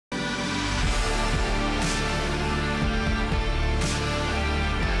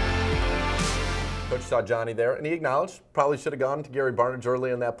saw Johnny there, and he acknowledged probably should have gone to Gary Barnidge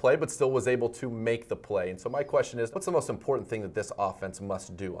early in that play, but still was able to make the play. And so my question is, what's the most important thing that this offense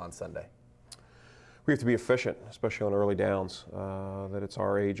must do on Sunday? We have to be efficient, especially on early downs. That it's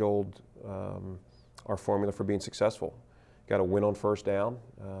our age-old, our formula for being successful. Got to win on first down.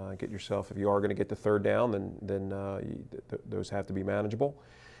 Get yourself, if you are going to get to third down, then those have to be manageable.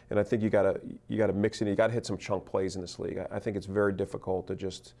 And I think you got to mix it. You got to hit some chunk plays in this league. I think it's very difficult to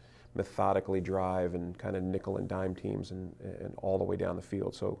just methodically drive and kind of nickel and dime teams and all the way down the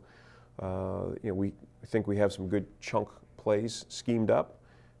field. So, we think we have some good chunk plays schemed up,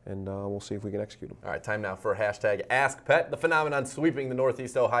 and we'll see if we can execute them. All right, time now for hashtag #AskPet, the phenomenon sweeping the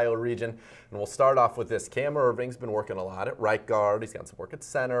Northeast Ohio region. And we'll start off with this. Cam Irving's been working a lot at right guard. He's got some work at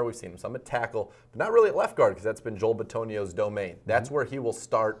center. We've seen him some at tackle, but not really at left guard because that's been Joel Bitonio's domain. That's where he will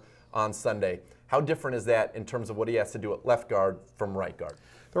start on Sunday. How different is that in terms of what he has to do at left guard from right guard?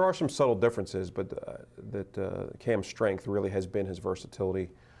 There are some subtle differences, but Cam's strength really has been his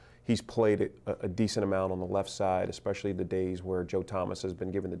versatility. He's played a decent amount on the left side, especially the days where Joe Thomas has been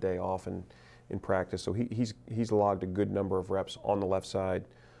given the day off in practice. So he's logged a good number of reps on the left side.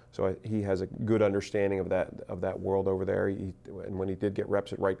 So he has a good understanding of that world over there. And when he did get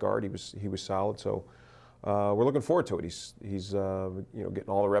reps at right guard, he was solid. So we're looking forward to it. He's getting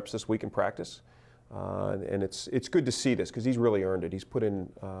all the reps this week in practice. And it's good to see this because he's really earned it. He's put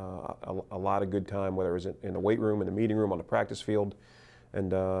in a lot of good time, whether it was in the weight room, in the meeting room, on the practice field.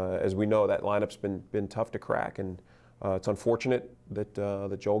 And as we know, that lineup's been tough to crack, and it's unfortunate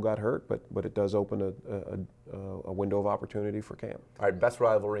that Joel got hurt, but it does open a window of opportunity for Cam. All right, best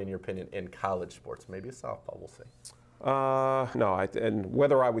rivalry in your opinion in college sports? Maybe a softball, we'll see. No, and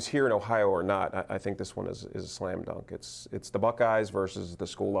whether I was here in Ohio or not, I think this one is a slam dunk. It's the Buckeyes versus the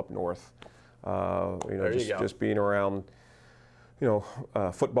school up north. Just being around,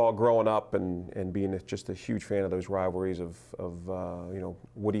 football growing up and being just a huge fan of those rivalries of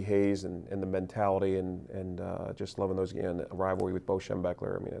Woody Hayes and the mentality and just loving those games. A rivalry with Bo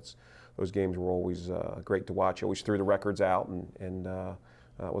Schembechler. I mean, those games were always great to watch. Always threw the records out, and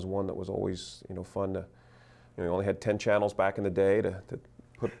that was one that was always fun to. You only had 10 channels back in the day to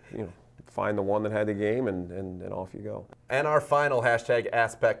put find the one that had the game and off you go. And our final hashtag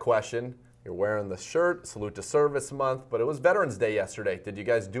 #AskPet question. You're wearing the shirt, Salute to Service Month, but it was Veterans Day yesterday. Did you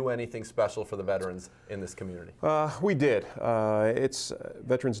guys do anything special for the veterans in this community? We did.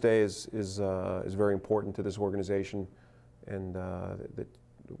 Veterans Day is very important to this organization, and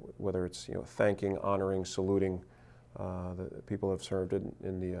whether it's thanking, honoring, saluting the people who have served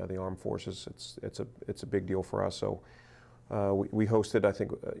in the armed forces, it's a big deal for us. So we hosted, I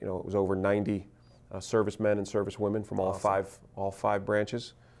think it was over 90 servicemen and servicewomen from all five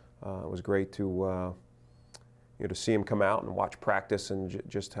branches. It was great to see them come out and watch practice and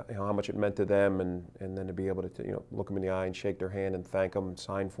just how much it meant to them, and then to be able to look them in the eye and shake their hand and thank them and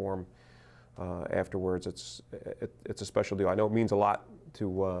sign for them afterwards. It's a special deal. I know it means a lot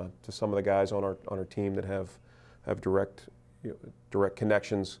to some of the guys on our team that have direct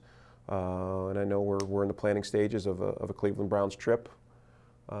connections, and I know we're in the planning stages of a Cleveland Browns trip,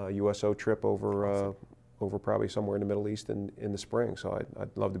 USO trip over probably somewhere in the Middle East in the spring. So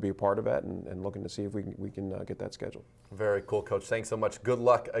I'd love to be a part of that and looking to see if we can get that scheduled. Very cool, Coach. Thanks so much. Good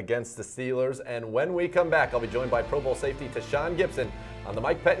luck against the Steelers. And when we come back, I'll be joined by Pro Bowl safety Tashawn Gibson on the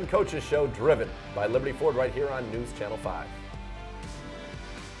Mike Pettine Coaches Show, driven by Liberty Ford, right here on News Channel 5.